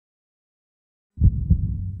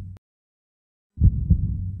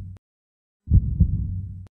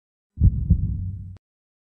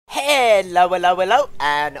Hello,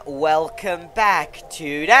 and welcome back.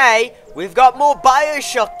 Today, we've got more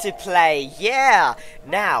BioShock to play, yeah!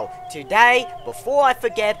 Now, today, before I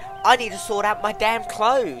forget, I need to sort out my damn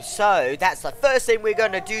clothes. So, that's the first thing we're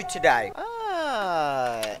gonna do today.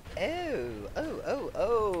 Oh.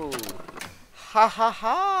 Ha ha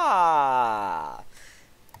ha!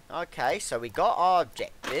 Okay, so we got our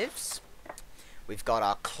objectives. We've got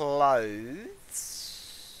our clothes.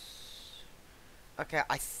 Okay,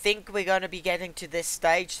 I think we're going to be getting to this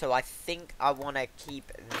stage, so I think I want to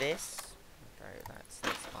keep this. Okay, that's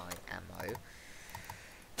my ammo.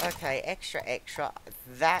 Okay, extra.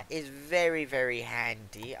 That is very, very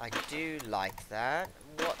handy. I do like that.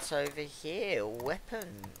 What's over here?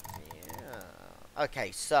 Weapon. Yeah.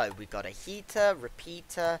 Okay, so we got a heater,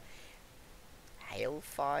 repeater,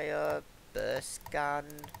 hailfire, burst gun.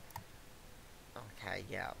 Okay,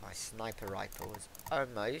 yeah, my sniper rifle is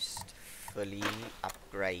almost fully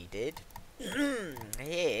upgraded.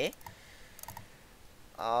 Here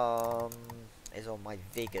is all my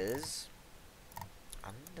vigors.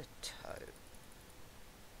 Undertow.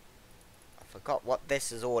 I forgot what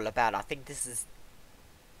this is all about. I think this is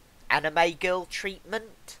anime girl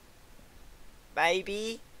treatment,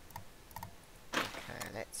 maybe. Okay,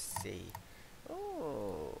 let's see.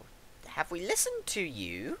 Oh, have we listened to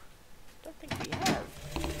you? I don't think we have.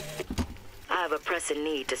 I have a pressing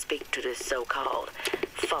need to speak to this so-called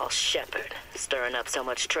false shepherd, stirring up so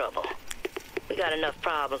much trouble. We got enough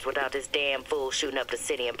problems without this damn fool shooting up the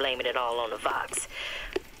city and blaming it all on the Vox.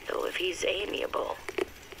 Though if he's amiable,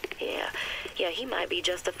 yeah, he might be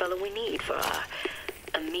just the fellow we need for our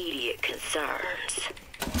immediate concerns.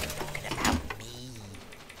 Talking about me.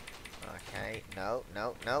 Okay, no.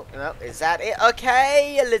 Is that it?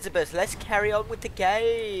 Okay, Elizabeth, let's carry on with the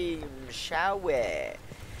game, shall we?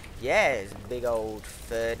 Yeah, there's a big old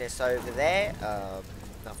furnace over there.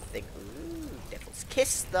 Nothing. Ooh, devil's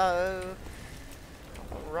kiss though.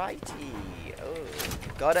 Alrighty. Oh,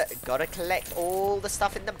 gotta collect all the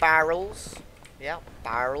stuff in the barrels. Yeah,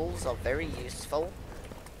 barrels are very useful.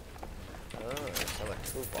 Oh, so a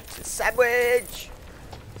toolbox. Sandwich.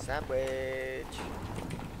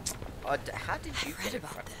 Oh, how did you read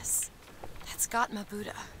about this? That's Scott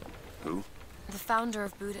Mabuddha. Who? The founder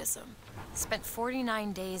of Buddhism. Spent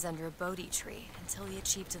 49 days under a Bodhi tree until he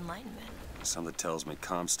achieved enlightenment. Something tells me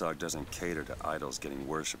Comstock doesn't cater to idols getting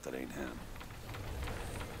worship that ain't him.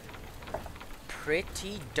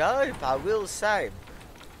 Pretty dope, I will say.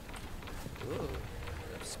 Ooh,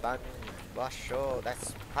 sponge washer,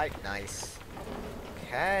 that's quite nice.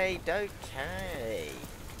 Okay.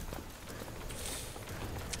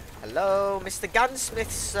 Hello, Mr.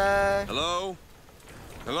 Gunsmith, sir. Hello?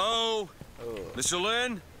 Oh, Mr.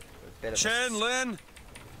 Lin? Chen, Lin?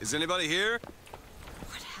 Is anybody here?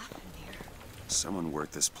 What happened here? Someone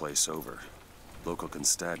worked this place over. Local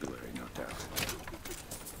constabulary, no doubt.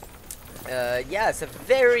 Yeah, it's a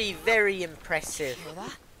very, very impressive. Hear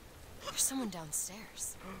that? There's someone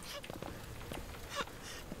downstairs.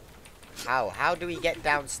 How do we get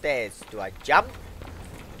downstairs? Do I jump?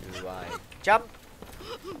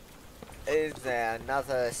 Is there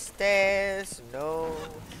another stairs? No.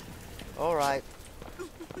 Alright.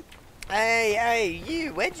 Hey,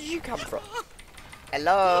 you! Where did you come from?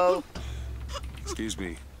 Hello? Excuse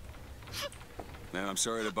me. Ma'am, I'm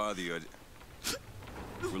sorry to bother you.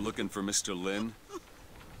 We're looking for Mr. Lin.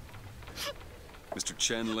 Mr.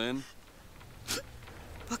 Chen Lin?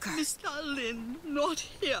 Booker. Mr. Lin not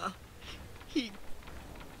here. He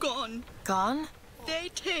gone. Gone? They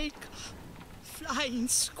take flying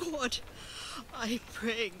squad. I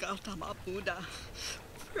pray Gautama Buddha.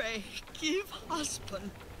 Pray, give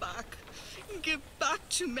husband back. Give back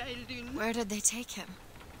to Melin. Where did they take him?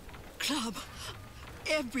 Club.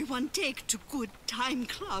 Everyone take to good time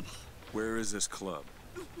club. Where is this club?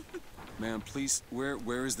 Ma'am, please,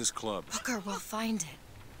 where is this club? Booker, we'll find it.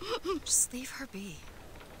 Just leave her be.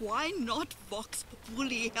 Why not Vox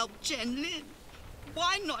Populi help Chen Lin?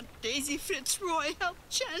 Why not Daisy Fitzroy help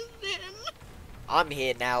Chen Lin? I'm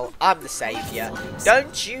here now. I'm the savior.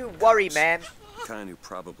 Don't you worry, ma'am. The kind who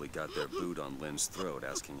probably got their boot on Lin's throat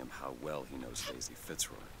asking him how well he knows Daisy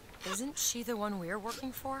Fitzroy. Isn't she the one we're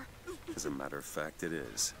working for? As a matter of fact, it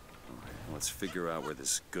is. All right, let's figure out where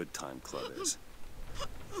this good time club is.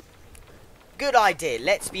 Good idea.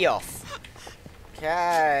 Let's be off.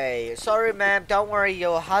 Okay. Sorry, ma'am. Don't worry.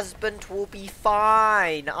 Your husband will be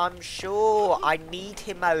fine. I'm sure. I need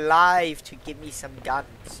him alive to give me some guns.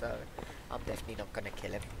 So I'm definitely not going to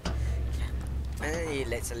kill him. Hey,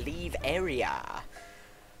 let's leave area.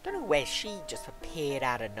 Don't know where she just appeared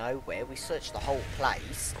out of nowhere. We searched the whole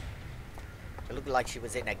place. It looked like she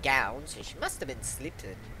was in a gown, so she must have been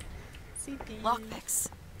sleeping. Lockpicks.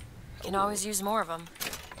 We can always use more of them.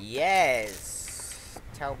 Yes.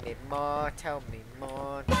 Tell me more, tell me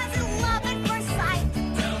more.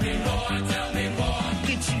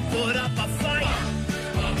 Did she put up a fight?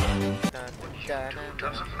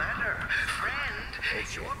 Doesn't matter. Friend,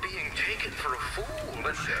 you're being taken for a fool.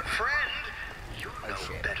 And friend, you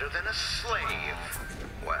know better than a slave.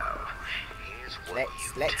 Well, here's what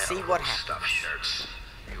Let's see what happens. Stuff shirts.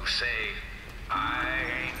 You say,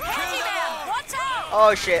 I... Candyman, watch out!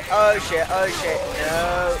 Oh shit, oh shit, oh shit.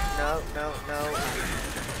 No, no, no, no.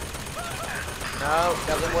 No,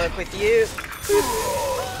 doesn't work with you.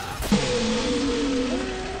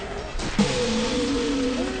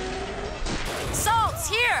 Salt's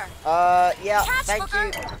here! Yeah, Catch, thank Booker.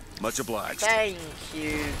 you. Much obliged. Thank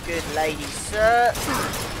you, good lady, sir.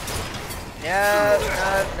 No,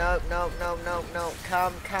 no, no, no, no, no, no.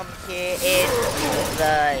 Come here in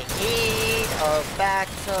the heat of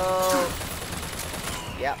battle.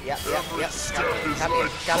 Yep.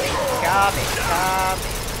 Come in.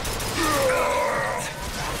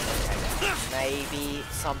 Maybe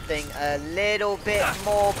something a little bit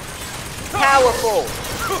more powerful.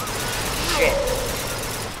 Shit.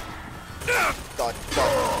 God.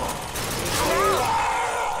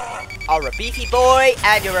 Are a beefy boy,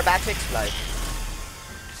 and you're about to explode.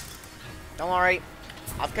 Don't worry,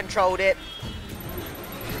 I've controlled it.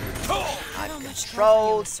 I've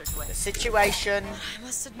controlled the situation. I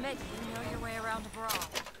must admit, you know your way around a brawl.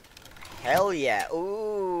 Hell yeah.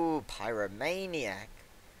 Ooh, pyromaniac.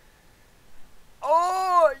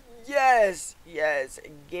 Oh, yes.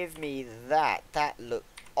 Give me that. That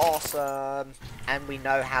looked awesome. And we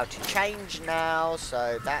know how to change now,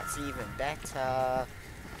 so that's even better.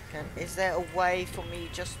 Is there a way for me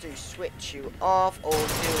just to switch you off, or do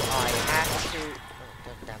I have to... Oh,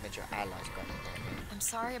 don't damage your allies, god damn it. I'm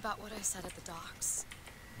sorry about what I said at the docks.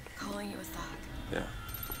 Calling you a thug. Yeah.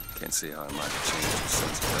 Can't see how I might have changed your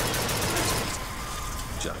son's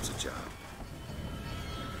better. Job's a job.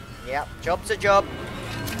 Yep, job's a job.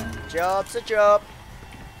 Job's a job.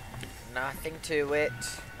 Nothing to it.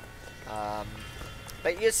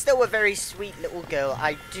 But you're still a very sweet little girl.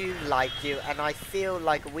 I do like you, and I feel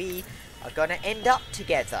like we are gonna end up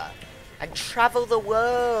together and travel the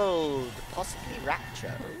world, possibly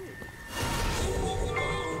rapture.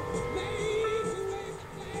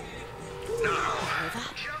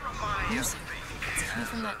 Music. It's coming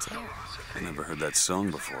from that tear. I never heard that song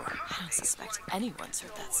before. I don't suspect anyone's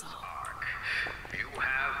heard that song.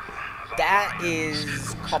 That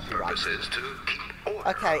is copyright.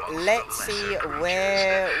 Okay, let's see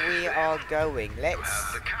where we are going. Let's...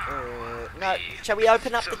 no, shall we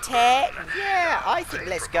open up the tear? Yeah, I think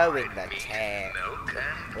let's go in the tear.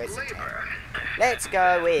 Where's the tear? Let's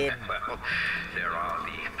go in. Well, there are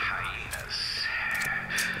the hyenas.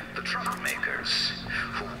 The troublemakers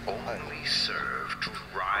who only serve to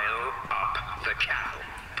rile up the cattle.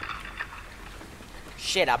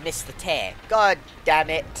 Shit, I missed the tear. God damn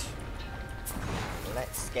it.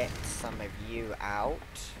 Let's get some of you out.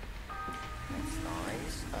 That's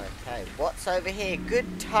nice. Okay, what's over here?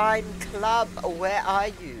 Good time club. Where are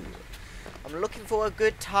you? I'm looking for a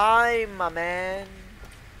good time, my man.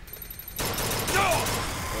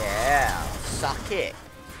 Yeah, suck it.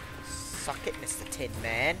 Suck it, Mr. Tin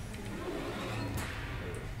Man.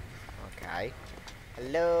 Okay.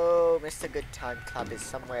 Hello, Mr. Good Time Club is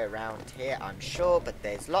somewhere around here, I'm sure, but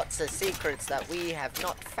there's lots of secrets that we have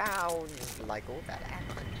not found, like all that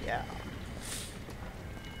happened, yeah.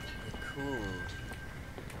 Cool.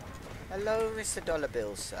 Hello, Mr. Dollar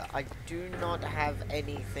Bill, sir. I do not have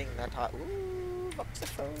anything that I... Ooh,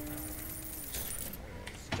 voxophone.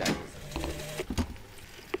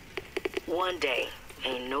 One day,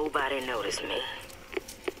 ain't nobody noticed me.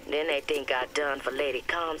 Then they think I done for Lady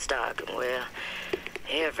Comstock, and well,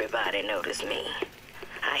 everybody noticed me.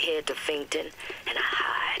 I head to Finkton, and I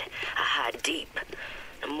hide. I hide deep.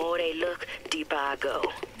 The more they look, deeper I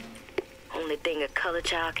go. Only thing a color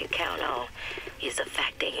child can count on is the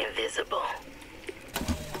fact they invisible.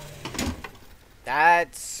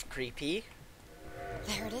 That's creepy.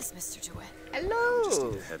 There it is, Mr. DeWitt. Hello. Just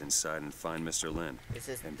need to head inside and find Mr. Lin. Is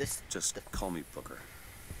this And this just call me Booker.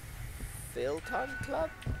 Phil Time Club?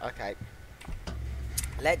 Okay.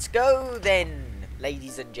 Let's go then,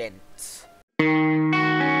 ladies and gents.